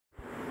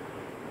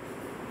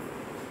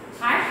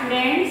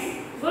students.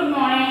 Good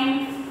morning.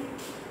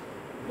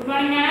 Good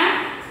morning, madam.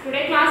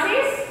 Today class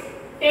is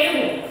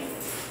Telugu.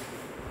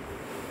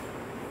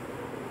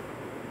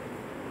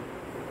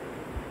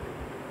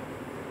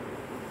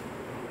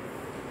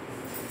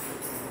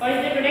 What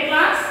is the today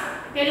class?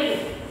 Telugu.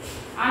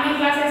 Online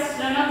classes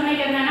run అవుతున్నాయి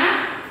కదా నాన్న.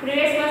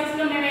 Previous classes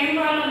లో మేము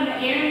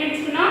ఏమేమి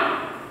నేర్చుకున్నాం?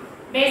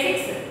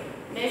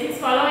 బేసిక్స్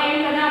ఫాలో అయ్యాం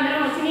కదా.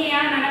 అందరం వచ్చినాయా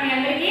నాన్న మీ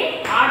అందరికీ?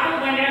 ఆటు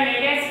గంటల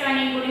లెటర్స్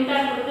కానీ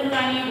గుణింతాలు గుర్తులు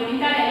కానీ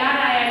గుణింతాలు ఎలా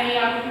రాయాలి,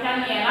 ఆ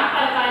గుణింతాలని ఎలా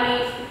పలకాలి,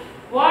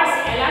 వర్డ్స్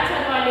ఎలా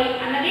చదవాలి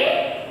అన్నది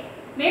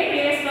మేము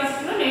ప్రీవియస్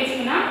క్లాసెస్ లో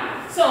నేర్చుకున్నాం.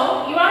 సో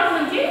ఇవాళ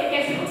నుంచి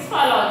టెక్స్ట్ బుక్స్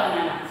ఫాలో అవుతాం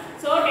నాన్న.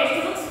 సో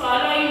టెక్స్ట్ బుక్స్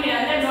ఫాలో అయ్యి మీరు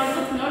అందరూ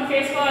నోట్బుక్స్ నోట్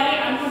చేసుకోవాలి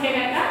అనుకుంటే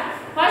కనుక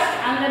ఫస్ట్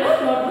అందరూ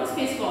నోట్బుక్స్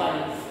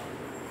తీసుకోవాలి.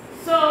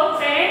 సో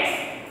పేరెంట్స్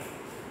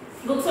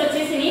బుక్స్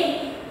వచ్చేసి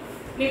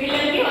మీ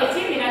పిల్లలకి వచ్చి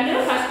మీరందరూ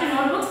ఫస్ట్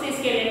నోట్బుక్స్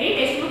తీసుకెళ్ళండి.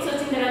 టెక్స్ట్ బుక్స్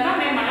వచ్చిన తర్వాత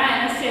మేము మళ్ళీ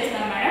అనౌన్స్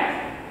చేస్తాం మేడం.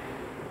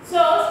 సో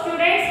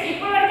స్టూడెంట్స్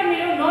ఇప్పటివరకు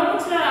మీరు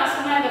నోట్బుక్స్లో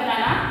రాస్తున్నారు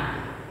కదా,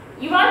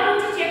 ఇవాళ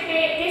నుంచి చెప్పే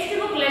టెక్స్ట్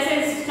బుక్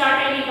లెసన్స్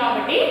స్టార్ట్ అయ్యాయి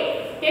కాబట్టి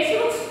టెక్స్ట్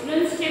బుక్స్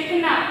నుంచి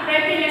చెప్తున్న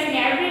ప్రతి లెసన్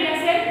ఎవ్రీ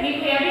లెసన్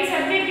మీకు ఎవ్రీ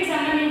సబ్జెక్ట్కి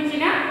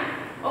సంబంధించిన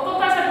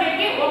ఒక్కొక్క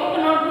సబ్జెక్ట్కి ఒక్కొక్క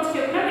నోట్బుక్స్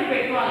చెప్తున్నా మీరు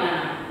పెట్టుకోవాలి.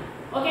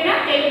 ఓకేనా?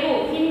 Telugu,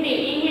 Hindi,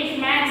 English,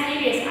 maths,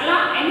 EVS అలా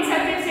ఎన్ని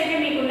సబ్జెక్ట్స్ అయితే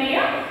మీకు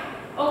ఉన్నాయో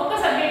ఒక్కొక్క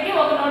సబ్జెక్ట్కి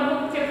ఒక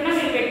నోట్బుక్ చెప్తున్నా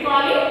మీరు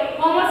పెట్టుకోవాలి.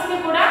 హోంవర్క్స్కి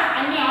కూడా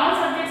అన్ని ఆల్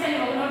సబ్జెక్ట్స్ అని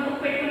ఒక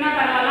నోట్బుక్ పెట్టుకున్నా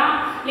పర్వాలా,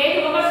 లేదు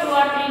ఒక 2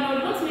 or 3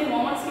 నోట్బుక్స్ మీరు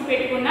హోంవర్క్స్కి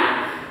పెట్టుకున్నా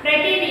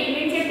ప్రతిదీ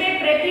మీరు చెప్పే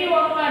ప్రతి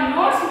ఒక్క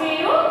నోట్స్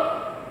మీరు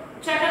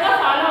చక్కగా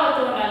ఫాలో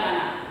అవుతూ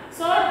ఉండాలన్న.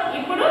 సో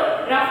ఇప్పుడు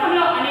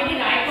రఫ్లో అనేది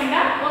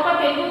రాయకుండా ఒక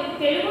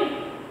తెలుగు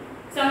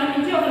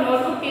సంబంధించి ఒక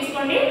నోట్బుక్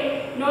తీసుకోండి.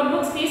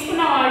 నోట్బుక్స్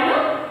తీసుకున్న వాళ్ళు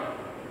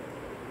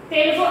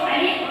తెలుగు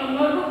అని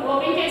నోట్బుక్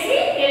ఓపెన్ చేసి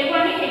తెలుగు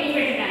అని హెడ్డింగ్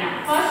పెట్టినాను.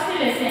 ఫస్ట్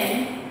లెసన్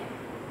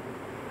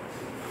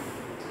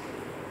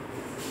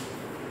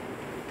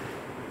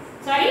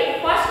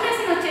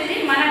వచ్చేసి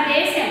మన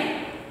దేశం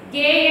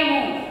గేయము,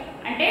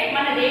 అంటే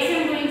మన దేశం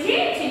గురించి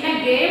చిన్న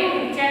గేయం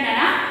ఇచ్చాడు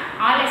నాన్న.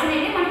 ఆ లెసన్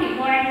అయితే మనకి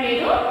ఇంపార్టెంట్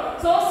లేదు.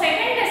 So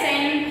second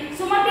lesson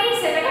Sumathi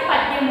Shataka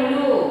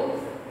పద్యములు.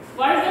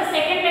 What is the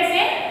second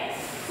lesson?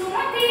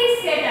 Sumathi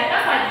శతక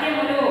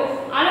పద్యములు.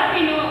 అలా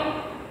నేను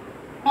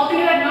open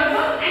your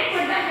notebook and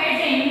put the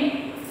heading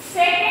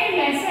second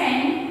lesson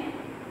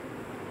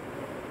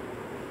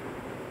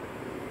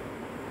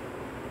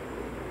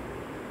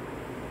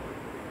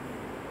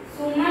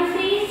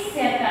Sumathi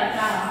శతక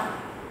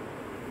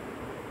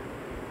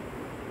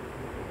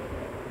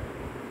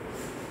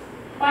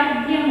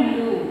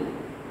పద్యములు.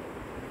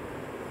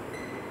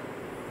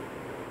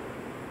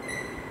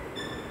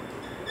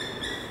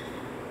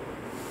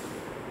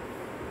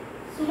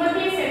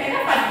 సుమతి శతక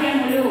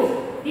పద్యములు.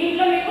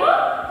 దీంట్లో మీకు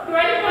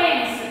 12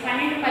 పోయమ్స్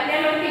 12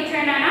 పద్యాల వరకు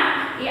ఇచ్చాను.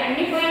 ఈ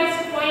అన్ని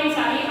పోయమ్స్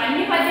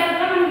అన్ని పద్యాలు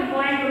కూడా మనకు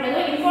ఇంపార్టెంట్ ఉండదు.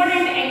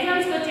 ఇంపార్టెంట్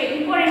ఎగ్జామ్స్కి వచ్చే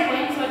ఇంపార్టెంట్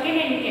పోయమ్స్ వరకే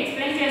నేను మీకు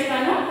ఎక్స్ప్లెయిన్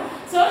చేస్తాను.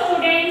 సో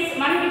స్టూడెంట్స్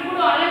మనకి ఇప్పుడు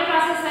ఆన్లైన్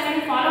క్లాసెస్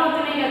అనేవి ఫాలో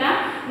అవుతున్నాయి కదా.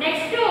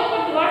 నెక్స్ట్ ఒక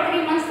 2 or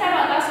 3 months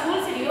తర్వాత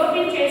స్కూల్స్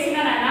రీఓపెన్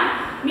చేసినానన్న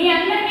మీ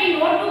అందరికీ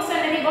నోట్బుక్స్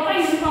అనేది ఒక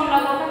యూనిఫామ్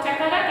లాగా ఒక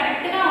చక్కగా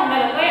కరెక్ట్గా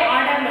ఉండాలి, ఒకే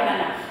ఆర్డర్లో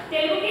కన్నా.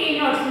 తెలుగుకి ఈ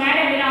నోట్స్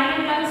మేడం మీరు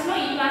ఆన్లైన్ క్లాసెస్లో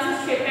ఈ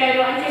క్లాసెస్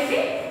చెప్పారు అని చెప్పి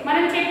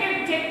మనం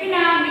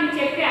మీకు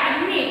చెప్పే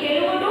అన్ని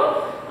తెలుగు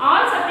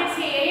ఆల్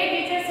సబ్జెక్ట్స్కి ఏ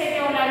టీచర్స్ అయితే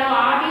ఉన్నారో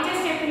ఆ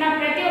టీచర్స్ చెప్పిన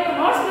ప్రతి ఒక్క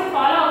నోట్స్ మీరు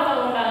ఫాలో అవుతూ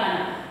ఉండాలన్న.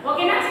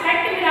 ఓకేనా?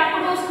 కరెక్ట్ మీరు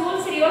అప్పుడు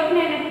స్కూల్స్ రీఓపెన్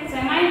అయిన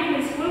సమయానికి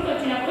మీరు స్కూల్కి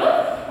వచ్చినప్పుడు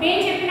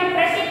మేము చెప్పిన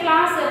ప్రతి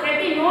క్లాస్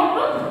ప్రతి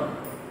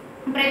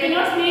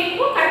నోట్స్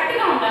మీకు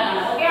కరెక్ట్గా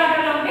ఉండాలన్న. ఒకే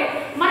ఆర్డర్లో ఉంటే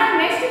మనం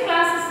నెక్స్ట్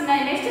క్లాసెస్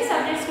నెక్స్ట్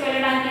సబ్జెక్ట్స్కి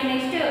వెళ్ళడానికి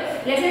నెక్స్ట్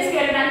లెసన్స్కి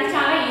వెళ్ళడానికి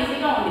చాలా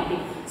ఈజీగా ఉంటుంది.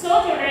 So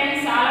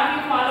students all of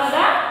you follow the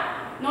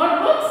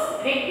notebooks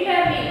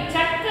regularly.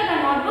 చక్కగా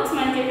నోట్బుక్స్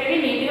మనం చెప్పేవి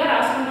నీట్గా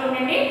రాసుకుంటూ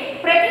ఉండండి.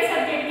 ప్రతి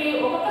సబ్జెక్ట్కి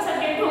ఒక్కొక్క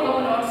సబ్జెక్టు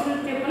ఒక్కొక్క నోట్స్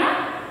చెప్పున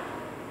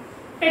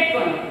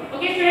పెట్టుకోండి.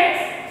 Okay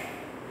students?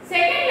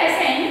 Second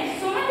lesson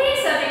Sumathi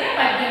శతక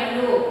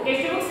పద్యములు.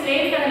 టెక్స్ట్ బుక్స్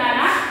లేదు కదా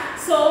నాన్న.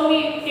 సో మీ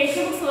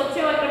టెక్స్ట్ బుక్స్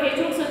వచ్చే వరకు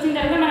టెక్స్ట్ బుక్స్ వచ్చిన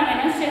తర్వాత మనం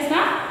అనౌన్స్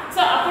చేస్తాం. సో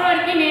అప్పటి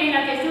వరకు నేను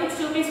నా టెక్స్ట్ బుక్స్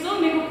చూపిస్తూ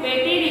మీకు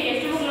ప్రతిదీ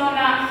టెక్స్ట్ బుక్లో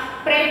ఉన్న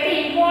ప్రతి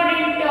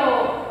ఇంపార్టెంట్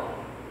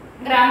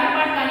గ్రామర్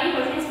పార్ట్ కానీ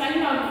క్వశ్చన్స్ కానీ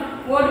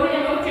బోర్డు మీద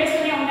నోట్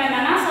చేస్తూనే ఉంటాను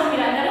నాన్న. సో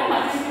మీరందరూ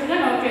మర్చిపోకుండా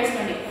నోట్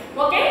చేసుకోండి.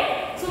 ఓకే?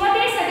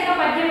 సుమతి శతక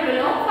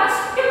పద్యములలో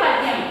ఫస్ట్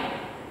పద్యం.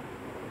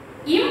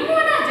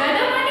 ఇమ్మున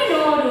జదమని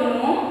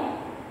నోరును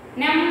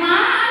నెమ్మ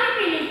అని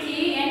పిలిచి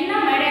ఎన్న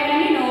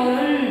మెడగని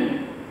నోరున్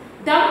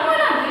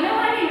దమ్ముల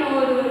విలువని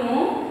నోరును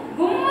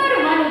గుమ్మరు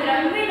మను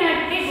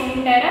ద్రవ్వినట్టి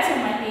గుండెర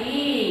సుమతి.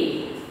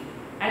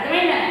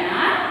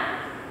 అర్థమైందన్నా?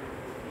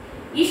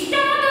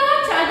 ఇష్టముతో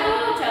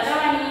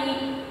చదవని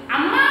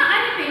అమ్మ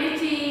అని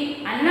పిలిచి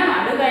అన్నం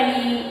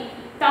అడుగని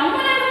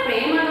తమ్ములను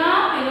ప్రేమగా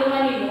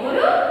పిలువని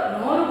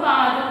నోరు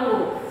కాదు.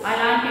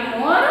 అలాంటి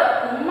నోరు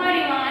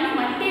ఉమ్మడి వాని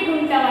మట్టి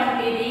గుంట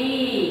వంటిది.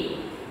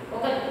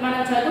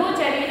 మనం చదువు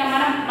చదివిన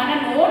మన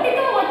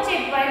నోటితో వచ్చే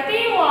ప్రతి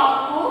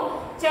వాక్కు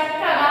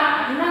చక్కగా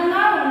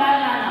అందంగా ఉండాలి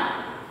నాన్న.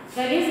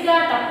 గలీజ్గా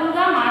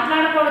తప్పుగా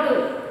మాట్లాడకూడదు.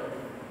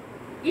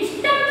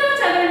 ఇష్టంతో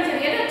చదివించదు.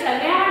 ఏదో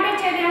చదివామంటే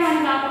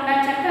చదివామని కాకుండా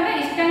చక్కగా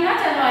ఇష్టంగా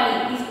చదవాలి.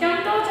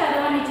 ఇష్టంతో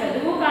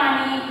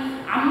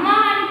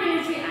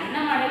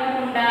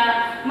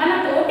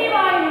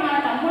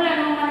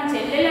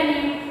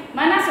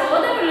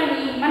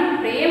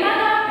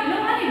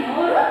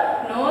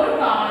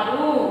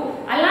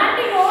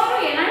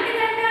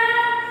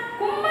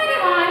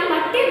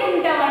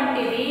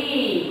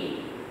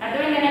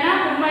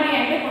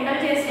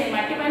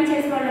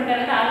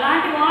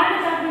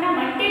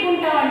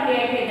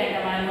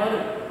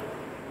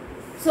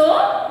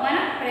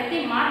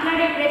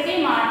మాట్లాడే ప్రతి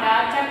మాట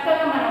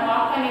చక్కగా మన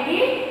వాక్ అనేది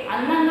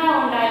అందంగా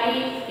ఉండాలి.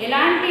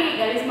 ఎలాంటి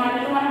గలీజ్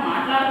మాటలు మనం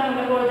మాట్లాడుతూ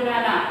ఉండకూడదు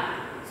నాన్న.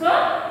 సో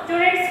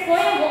స్టూడెంట్స్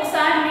పోయిన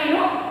ఒకసారి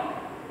నేను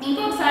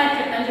ఇంకొకసారి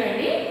చెప్తాను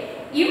చూడండి.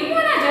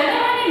 ఇమ్మున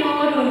జలమని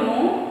నోరును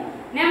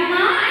నెమ్మ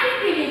అని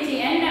పిలిచి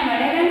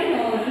ఎన్నమడగని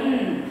నోరున్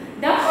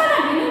దమ్ముల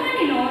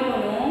విలువని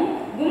నోరును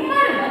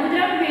గుమ్మడు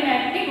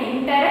మనుద్రవ్వినట్టి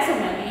గుంటర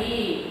Sumathi.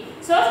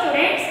 So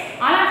students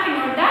all of you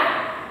note the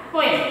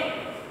poem.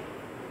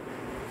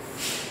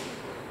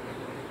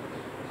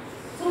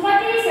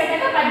 Sumathi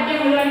శతక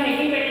పద్యములు అని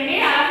హెడ్డింగ్ పెట్టండి.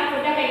 All of you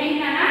put the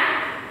heading నాన్న.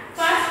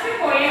 ఫస్ట్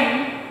పోయం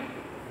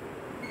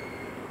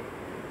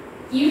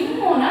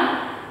ఇమ్మున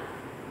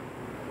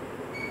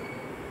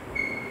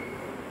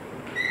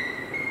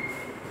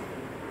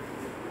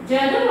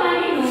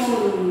జదువని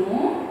నోరును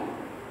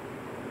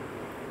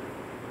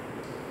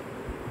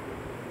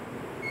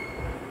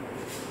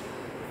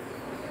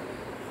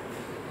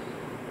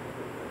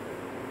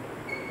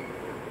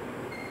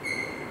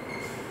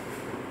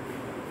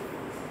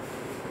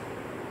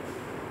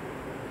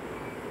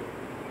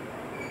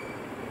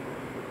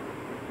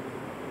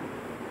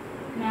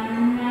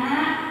నమ్మ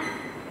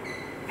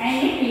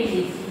అని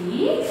పిలిచి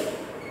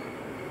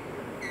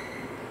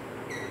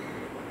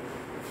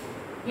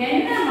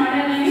ఎన్న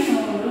మడగని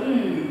నోరున్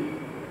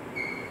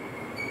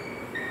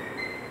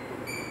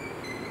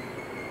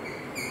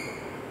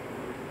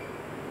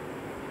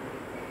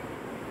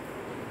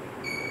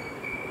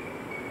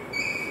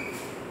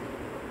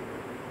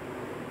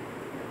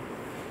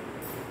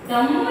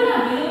దమ్ముల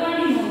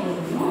విలువని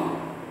నోరును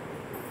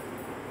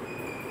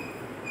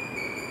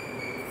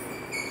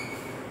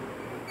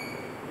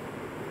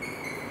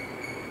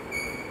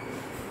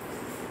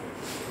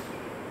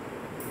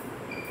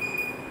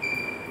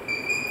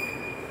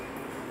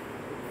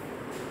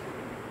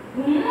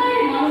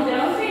గుమ్మడి మను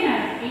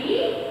ద్రవ్వినట్టి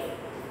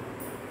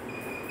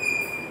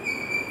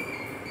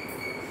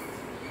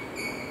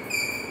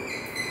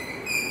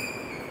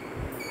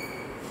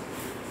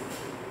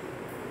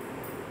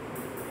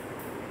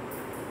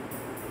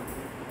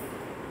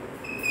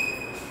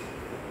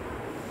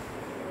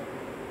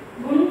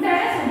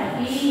గుంటర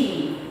సుమతి.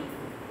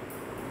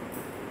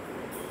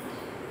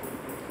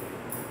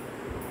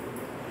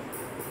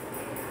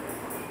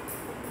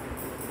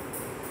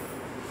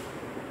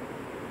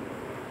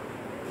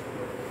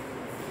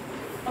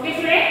 ఓకే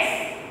స్టూడెంట్స్,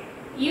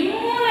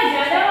 ఇమ్మున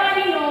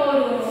జదవని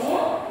నోరును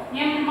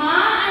నెమ్మ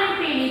అని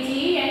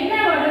పిలిచి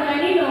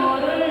ఎన్నవడుగని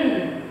నోరున్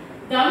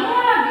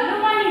దమ్ముల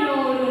విలువని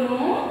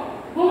నోరును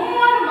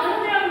గుమ్మడు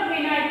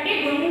మనుద్రవ్వినట్టి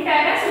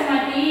గుంటర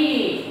సుమతి.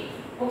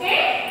 ఓకే,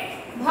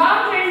 భావం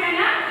చూడండి.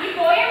 ఈ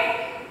పోయం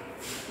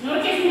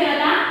నోట్ చేసిన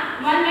కదా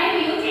వన్ లైన్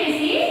యూజ్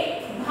చేసి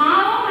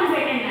భావం అని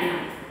పెట్టండి అన్న.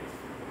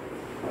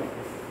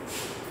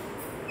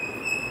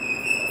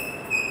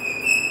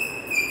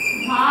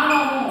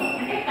 భావము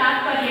అంటే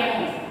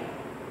తాత్పర్యము.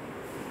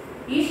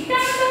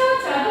 ఇష్టంతో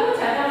చదువు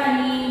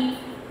చదవని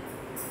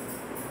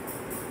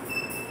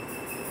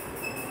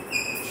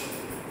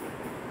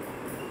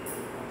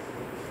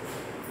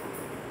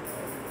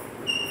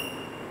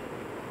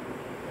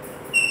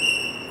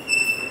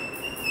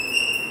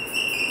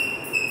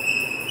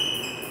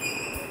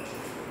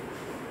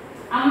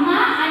అమ్మ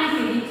అని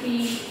పిలిచి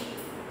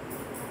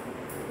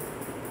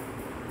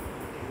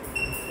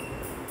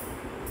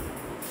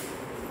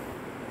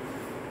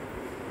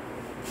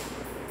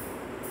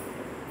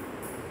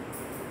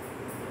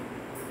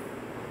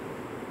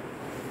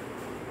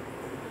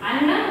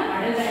అన్నం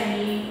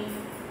అడగని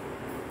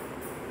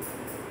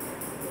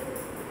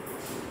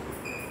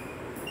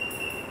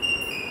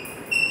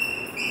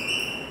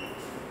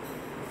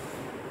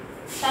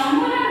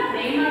తమ్ములను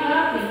ప్రేమగా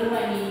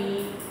పిలువని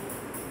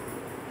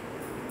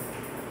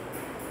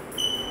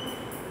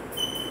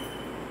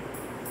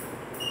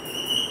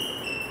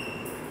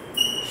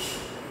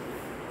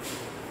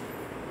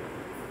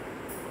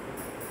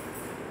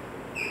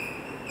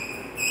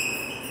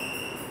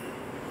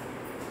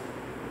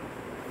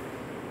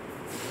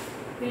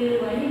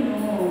పిలువని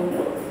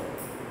నోరు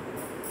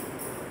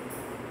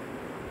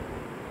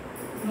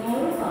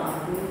నోరు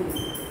కాదు.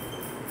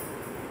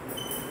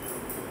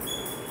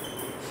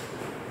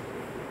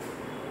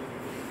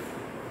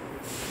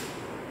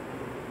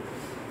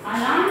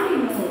 అలాంటి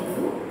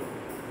నోరు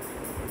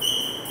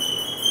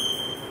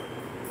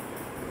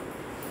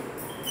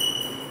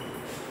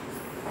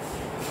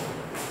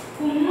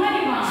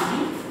కుమ్మరి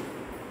వాణి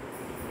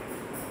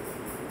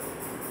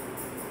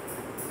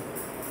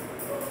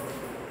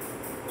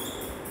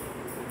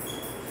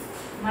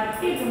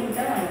మట్టి గుంట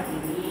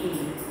వంటిది.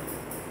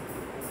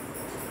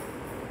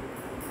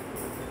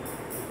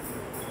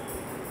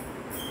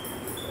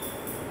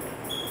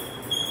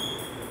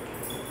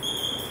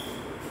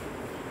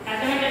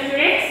 అర్థమైందా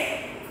స్టూడెంట్స్?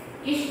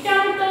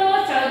 ఇష్టంతో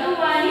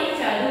చదువని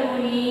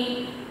చదువుని,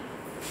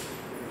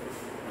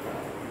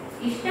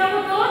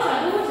 ఇష్టంతో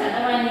చదువు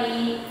చదవని,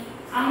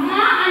 అమ్మ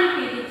అని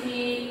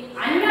పిలిచి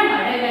అన్నం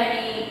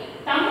అడగని,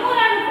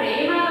 తమ్ములను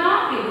ప్రేమగా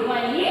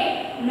పిలువని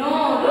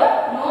నోరు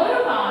నోరు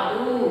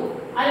కాదు.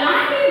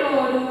 అలాంటి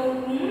నోరు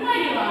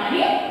కుమ్మరి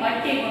వాణి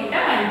మట్టి గుంట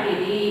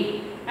వంటిది.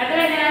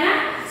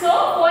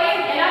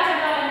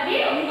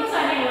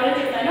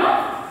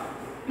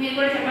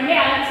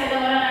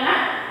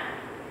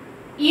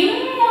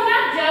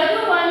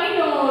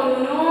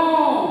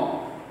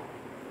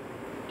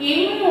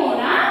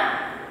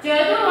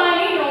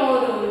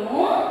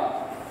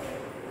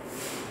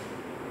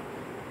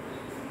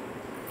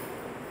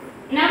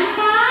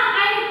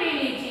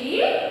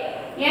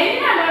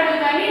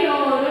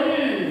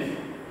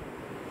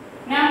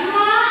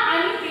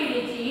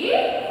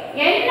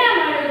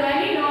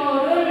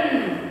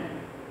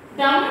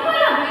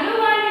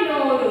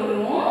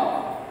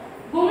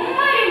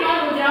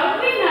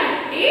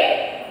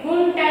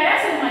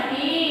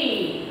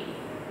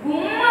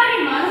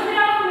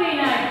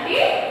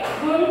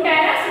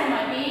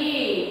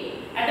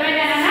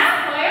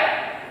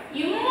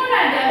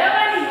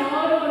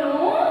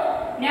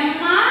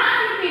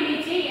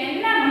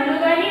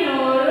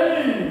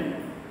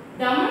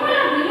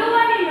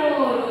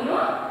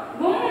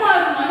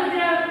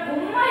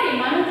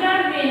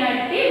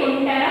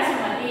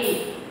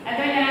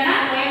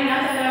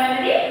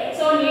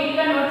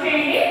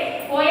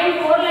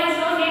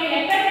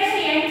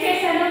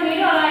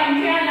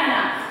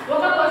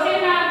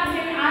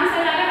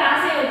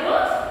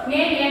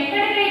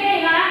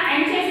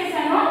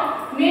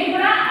 మీరు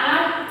కూడా అలా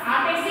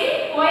ఆపేసి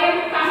పోయం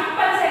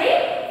కంపల్సరీ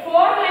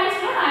 4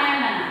 లైన్స్ లో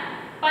రాయాలన్న.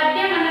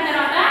 పద్యం అన్న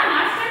తర్వాత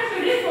మాస్టర్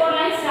షుడ్లీ 4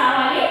 లైన్స్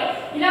రావాలి.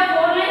 ఇలా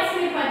 4 లైన్స్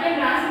మీరు పద్యం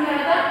రాసిన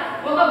తర్వాత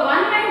ఒక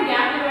 1 లైన్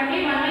గ్యాప్ ఇవ్వండి.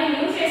 1 లైన్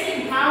యూజ్ చేసి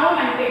భావం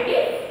అని పెట్టి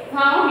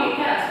భావం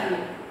నీట్గా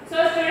రాసుకోండి. సో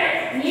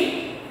స్టూడెంట్స్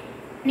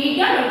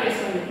నీట్గా నోట్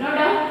చేసుకోండి. No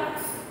doubt.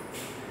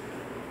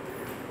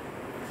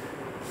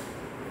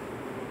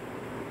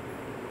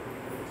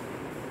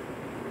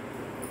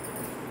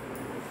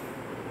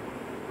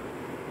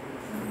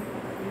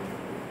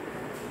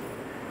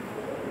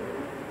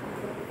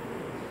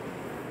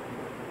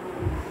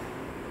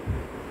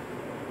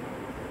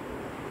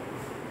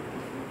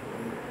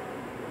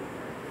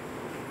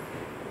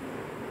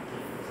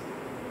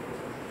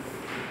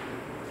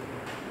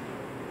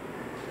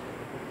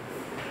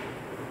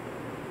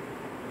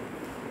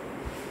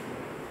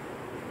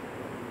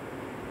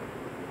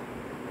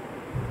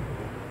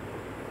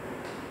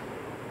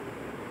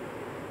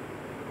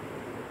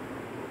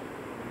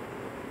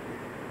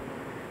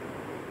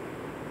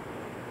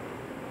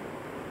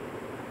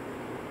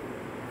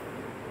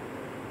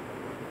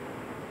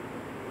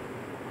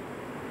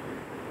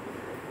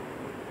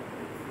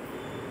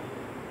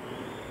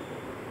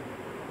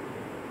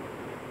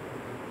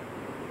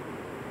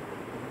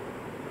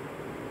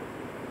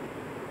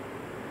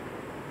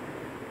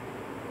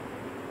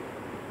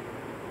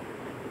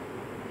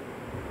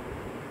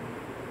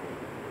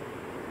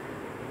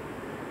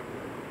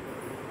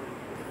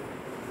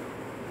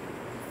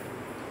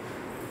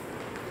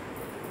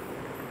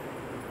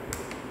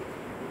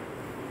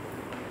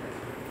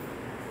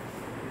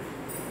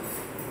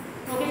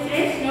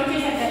 నోట్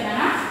చేశారు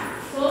కదా.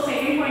 సో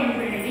సెకండ్ పాయింట్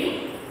చూడండి.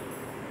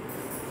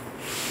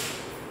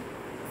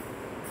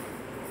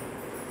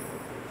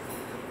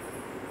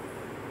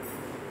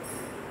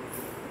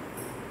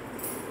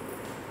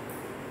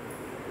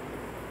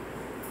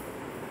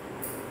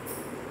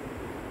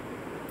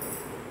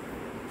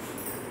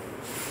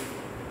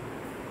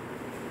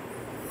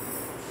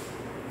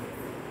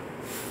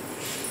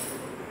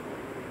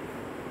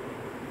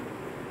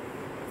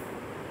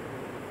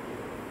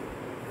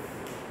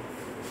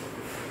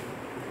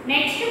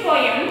 నెక్స్ట్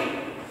పోయం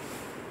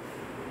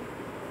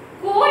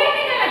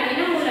కూరిమి గల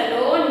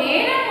దినములలో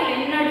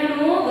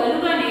నేరములెన్నడును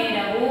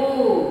గలుగనేరవు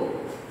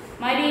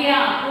మరి ఆ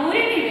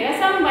కూరిమి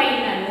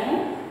విరసంబైనను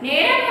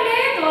నేరములే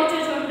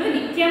తోచుచుండు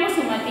నిత్యము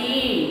సుమతి.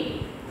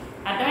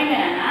 అర్థమైందా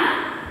నాన్న?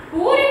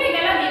 కూరిమి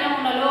గల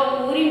దినములలో,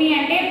 కూరిమి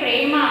అంటే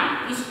ప్రేమ,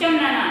 ఇష్టం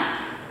నాన్న.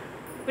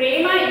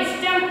 ప్రేమ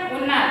ఇష్టం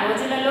ఉన్న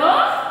రోజులలో,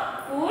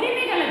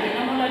 కూరిమి గల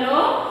దినములలో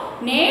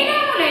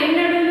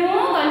నేరములెన్నడును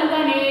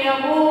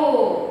గలుగనేరవు.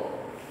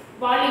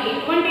 వాళ్ళు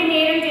ఎటువంటి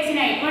నేరం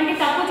చేసినా, ఎటువంటి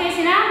తప్పు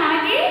చేసినా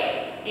మనకి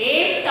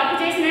ఏం తప్పు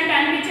చేసినట్టు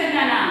అనిపించదు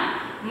నాన్న.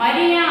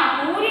 మరి ఆ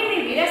కూరిమి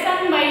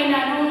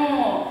విరసంబైనను,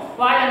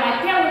 వాళ్ళ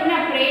మధ్య ఉన్న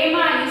ప్రేమ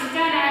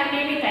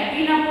ఇష్టాలనేవి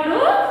తగ్గినప్పుడు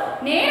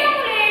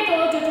నేరములే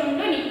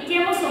తోచుచుండు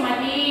నిత్యము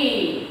సుమతి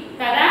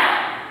కదా.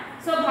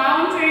 సో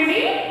భావం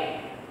చూడండి.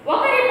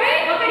 ఒకరిపై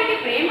ఒకరికి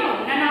ప్రేమ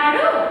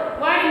ఉన్ననాడు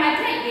వాడి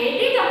మధ్య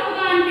ఏది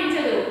తప్పుగా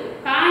అనిపించదు.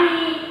 కానీ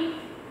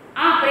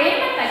ఆ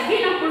ప్రేమ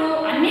తగ్గినప్పుడు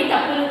అన్ని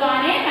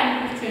తప్పులుగానే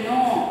కనిపించును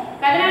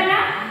కదనా.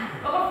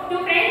 ఒక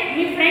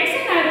మీ ఫ్రెండ్స్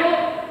ఉన్నారు,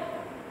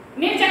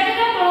 మీరు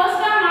చక్కగా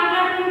క్లోజ్గా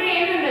మాట్లాడుతుంటే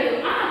ఏమి ఉండదు.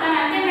 తను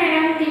అంతే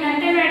మేడం,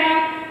 తినంతే మేడం,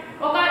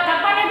 ఒక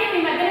తప్పు అనేది మీ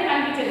మధ్యన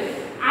కనిపించదు.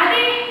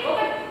 అదే ఒక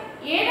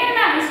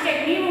ఏదన్నా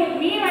మిస్టేక్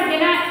మీ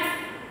మధ్యన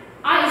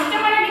ఆ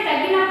ఇష్టం అనేది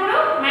తగ్గినప్పుడు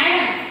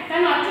మేడం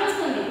తను అది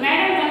చూస్తుంది,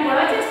 మేడం తను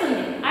గొడవ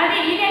చేస్తుంది, అది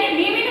ఇదని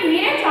మీ మీద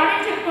మీరే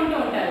చాడీలు చెప్పుకుంటూ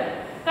ఉంటారు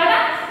కదా.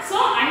 సో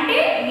అంటే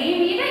మీ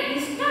మీద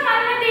ఇష్టం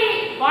అన్నది,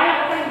 వాళ్ళ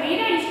ఒకరి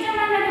మీద ఇష్టం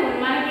అన్నది,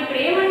 మనకి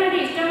ప్రేమ అన్నది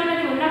ఇష్టం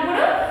అన్నది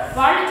ఉన్నప్పుడు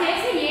వాళ్ళు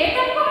చేసి ఏ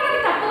తప్పు మనకి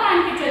తప్పుగా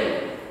అనిపించదు.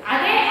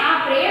 అదే ఆ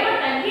ప్రేమ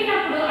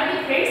తగ్గినప్పుడు, అది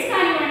ఫ్రెండ్స్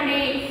కానివ్వండి,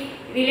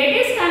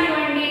 రిలేటివ్స్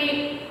కానివ్వండి,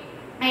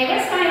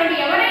 నైబర్స్ కానివ్వండి,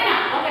 ఎవరైనా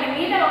ఒకరి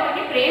మీద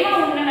ఒకరికి ప్రేమ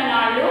ఉన్న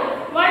నాళ్ళు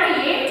వాళ్ళు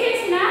ఏం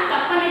చేసినా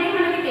తప్పనేది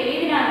మనకి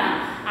తెలియదు నాన్న.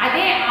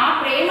 అదే ఆ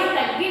ప్రేమ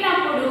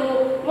తగ్గినప్పుడు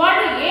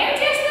వాళ్ళు ఏం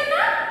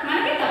చేస్తున్నా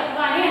మనకి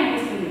తప్పుగానే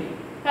అనిపిస్తుంది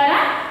కదా.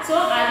 సో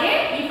అదే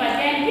ఈ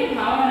పద్యానికి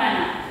భావం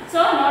నాన్న. So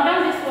note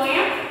down this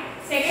poem.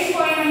 Second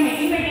poem అని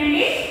హెడ్డింగ్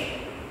పెట్టండి.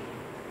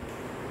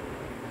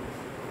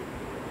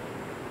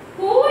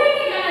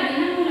 కూరిమి గల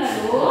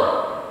దినములలో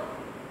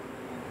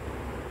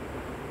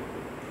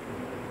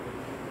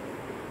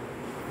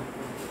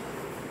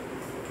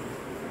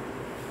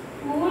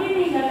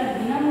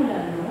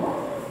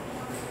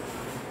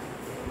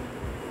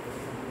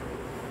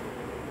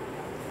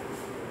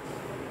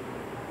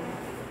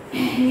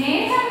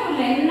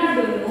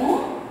నేరములెన్నడును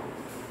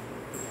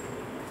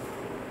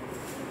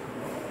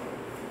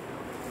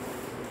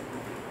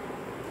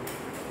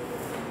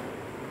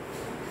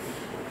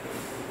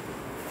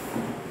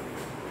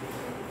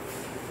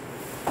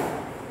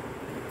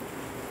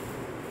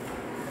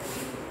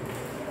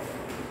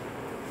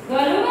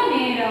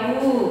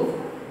గలుగనేరవు.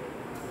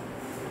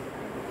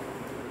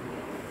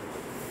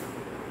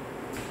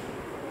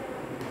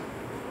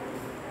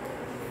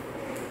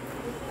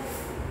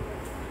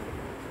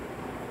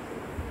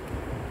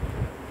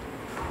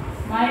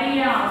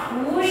 Mariya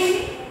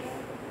పూరిని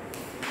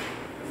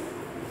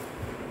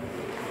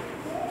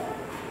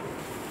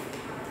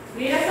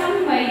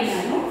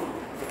విరసంబైనను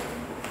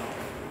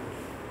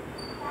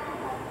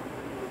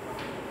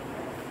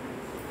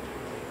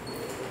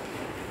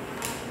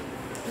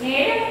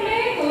నేరములే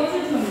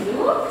తోచుచుండు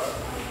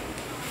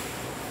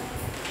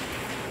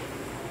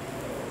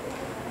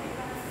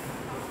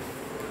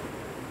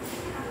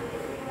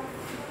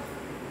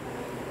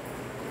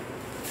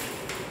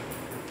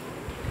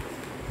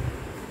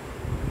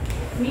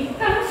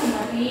నిక్కం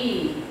Sumathi.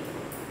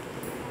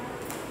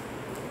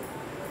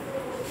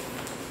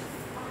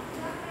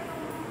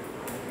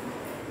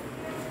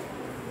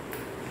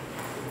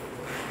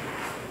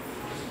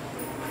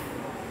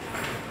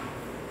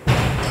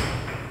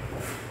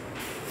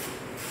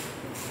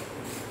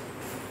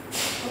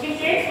 Okay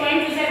students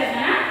point చూసారు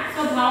కదా.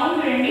 సో భావం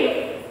చూడండి.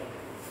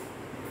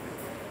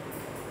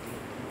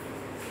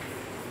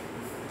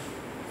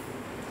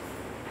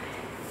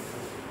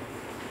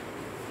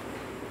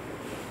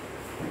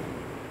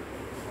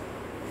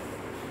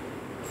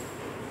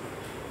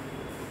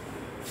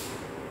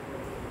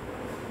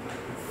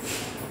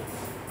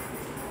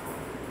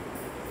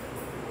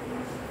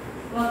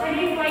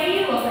 ఒకరిపై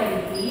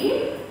ఒకరికి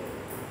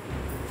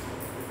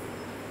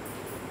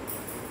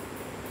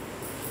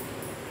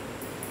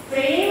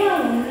ప్రేమ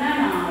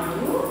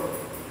ఉన్ననాడు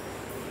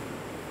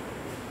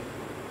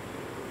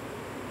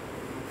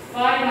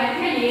వారి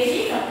మధ్య ఏది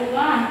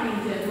తప్పుగా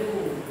అనిపించదు.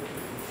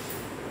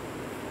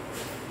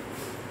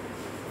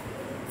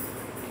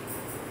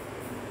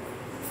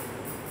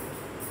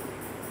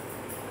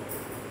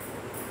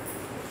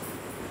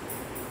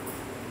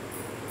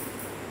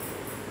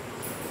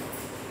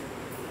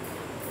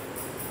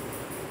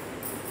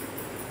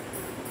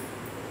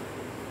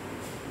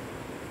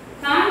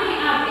 కానీ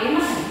ఆ ప్రేమ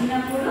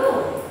తగ్గినప్పుడు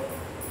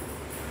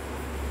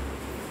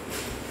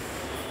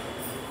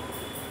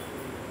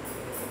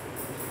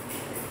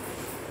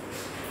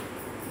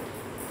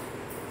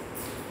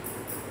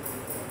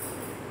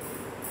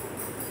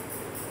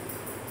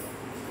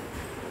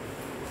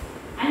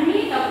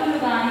అన్ని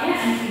తప్పులుగానే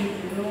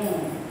అనిపించును.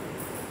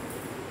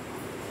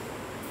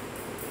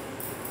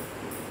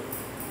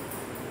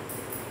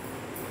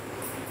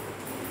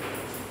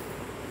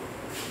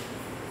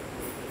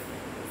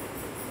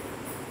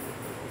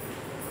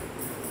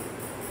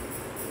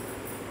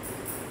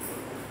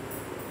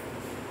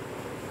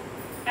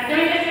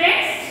 అర్థమైందా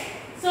ఫ్రెండ్స్?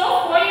 సో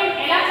పోయం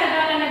ఎలా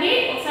చదవాలన్నది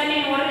ఒకసారి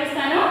నేను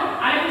వివరిస్తాను.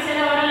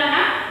 ఆలపించేదా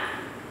వరలనా?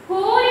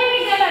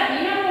 కూరిమి గల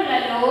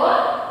దినములలో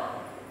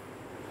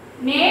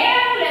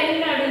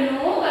నేరములెన్నడును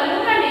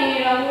గలుగ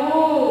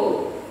నేరవు.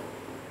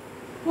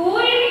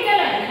 కూరిమి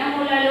గల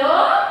దినములలో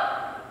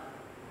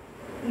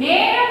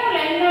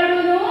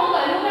నేరములెన్నడును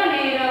గలుగ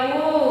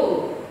నేరవు.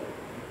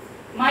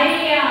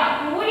 మరియా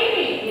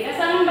కూరిమి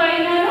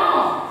విరసంబైనను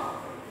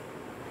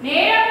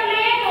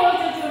నేరములే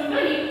తోచుచుండు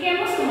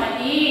నిత్యము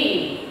సుమతి.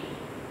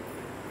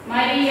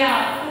 మరియా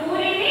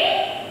పూరిని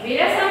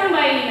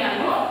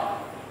విరసంబైనను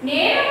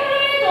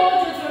నేరములే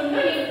తోచుచుండు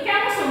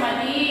నిత్యము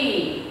సుమతి.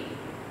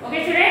 ఓకే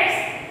స్టూడెంట్స్,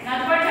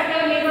 నాతో పాటు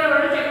చక్కగా మీరు కూడా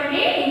వర్డ్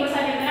చెప్పండి.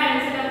 ఇంకోసారి చెప్తారా?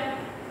 ఆన్సర్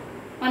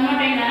వన్ మోర్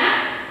టైం కదా.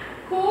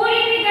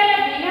 కూరిమి గల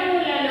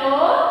దినములలో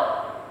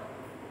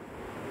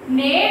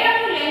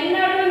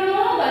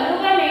నేరములెన్నడును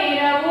గలుగ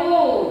నేరవు.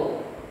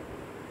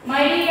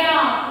 మరియా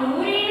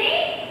పూరిని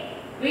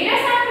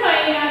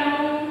విరసంబైనను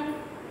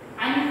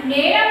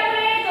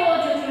నేరములే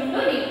తోచుచుండు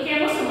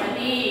నిత్యము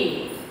సుమతి.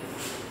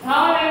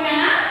 భావం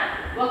ఏంటనా?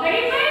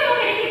 ఒకరిపై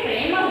ఒకరికి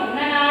ప్రేమ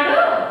ఉన్ననాడు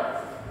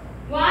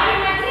వారి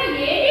మధ్య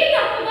ఏదీ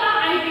తప్పుగా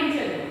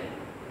అనిపించదు.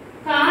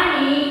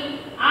 కానీ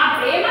ఆ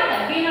ప్రేమ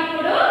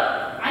తగ్గినప్పుడు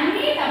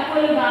అన్ని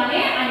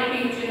తప్పులుగానే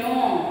అనిపించును.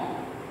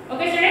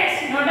 ఓకే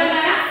స్టూడెంట్స్, నోట్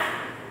అన్నారా?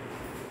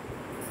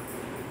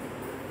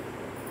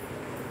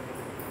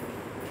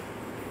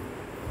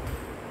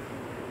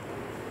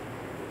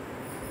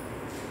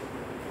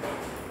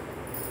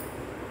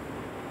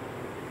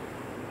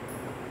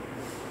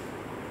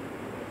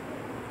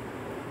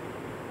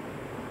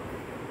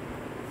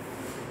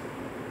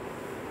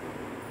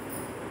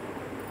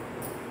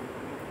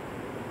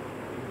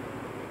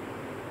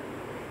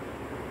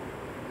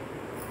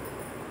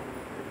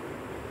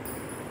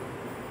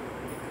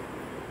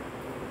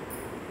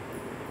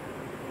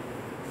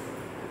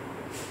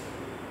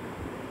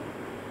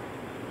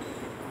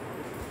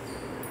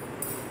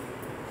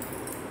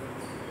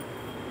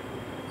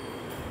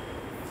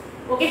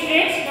 ఓకే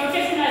స్టూడెంట్స్, నోట్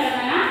చేసుకున్నారు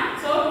కదా.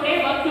 సో టుడే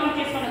వర్క్ నోట్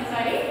చేసుకోండి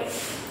ఒకసారి.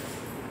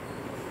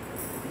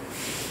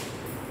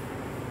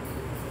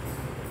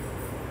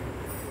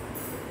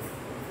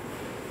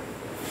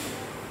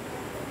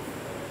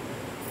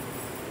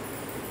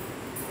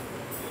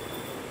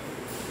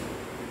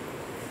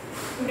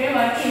 టుడే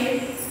వర్క్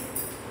ఈస్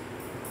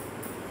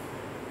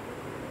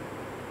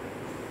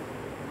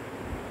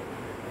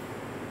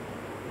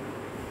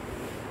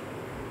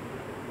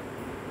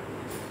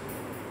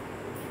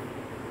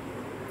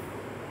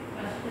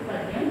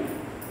పద్యం,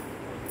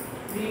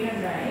 read and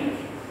write.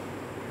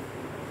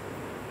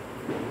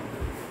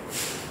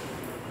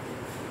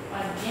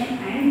 పద్యం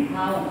అండ్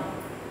భావం.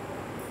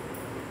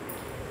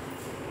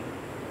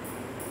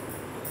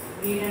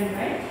 read and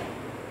write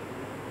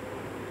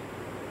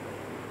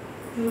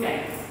 2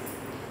 times.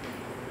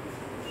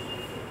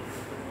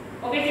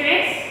 Okay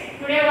students,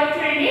 today work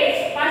చూడండి.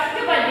 ఫస్ట్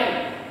పద్యం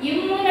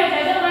ఇమ్మున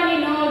చదవని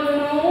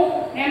నోరును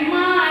నెమ్మ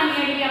అని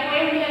అడిగి ఆ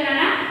పోయం ఉంది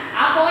కదా,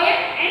 ఆ పోయం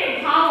అండ్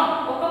భావం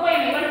ఒక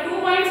పోయం. ఇవాళ 2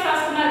 poems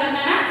రాసుకున్నారు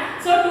కదా,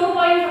 సో 2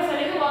 poems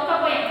వస్తలేదు, ఒక్క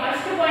పోయం.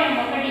 ఫస్ట్ పోయం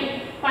ఒకటి,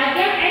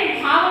 పద్యం అండ్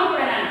భావం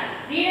కూడా నాన్న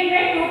రీడ్ అండ్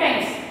రైట్ 2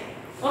 times.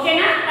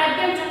 ఓకేనా?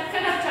 పద్యం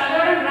చక్కగా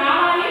చదవడం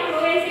రావాలి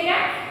ఫ్లూయెన్సీగా,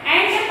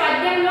 అండ్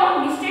పద్యంలో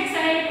మిస్టేక్స్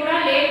అనేవి కూడా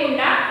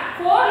లేకుండా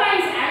 4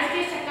 lines యాజ్ ఇట్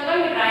ఈస్ చక్కగా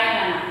మీరు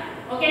రాయాలన్న.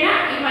 ఓకేనా?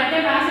 ఈ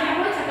పద్యం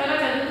రాసినప్పుడు చక్కగా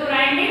చదువుతూ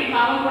రాయండి,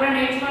 భావం కూడా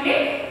నేర్చుకోండి.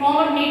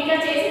 హోంవర్క్ నీట్గా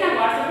చేసి నాకు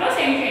వాట్సాప్లో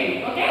సెండ్ చేయండి.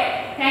 Okay,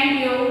 thank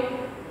you.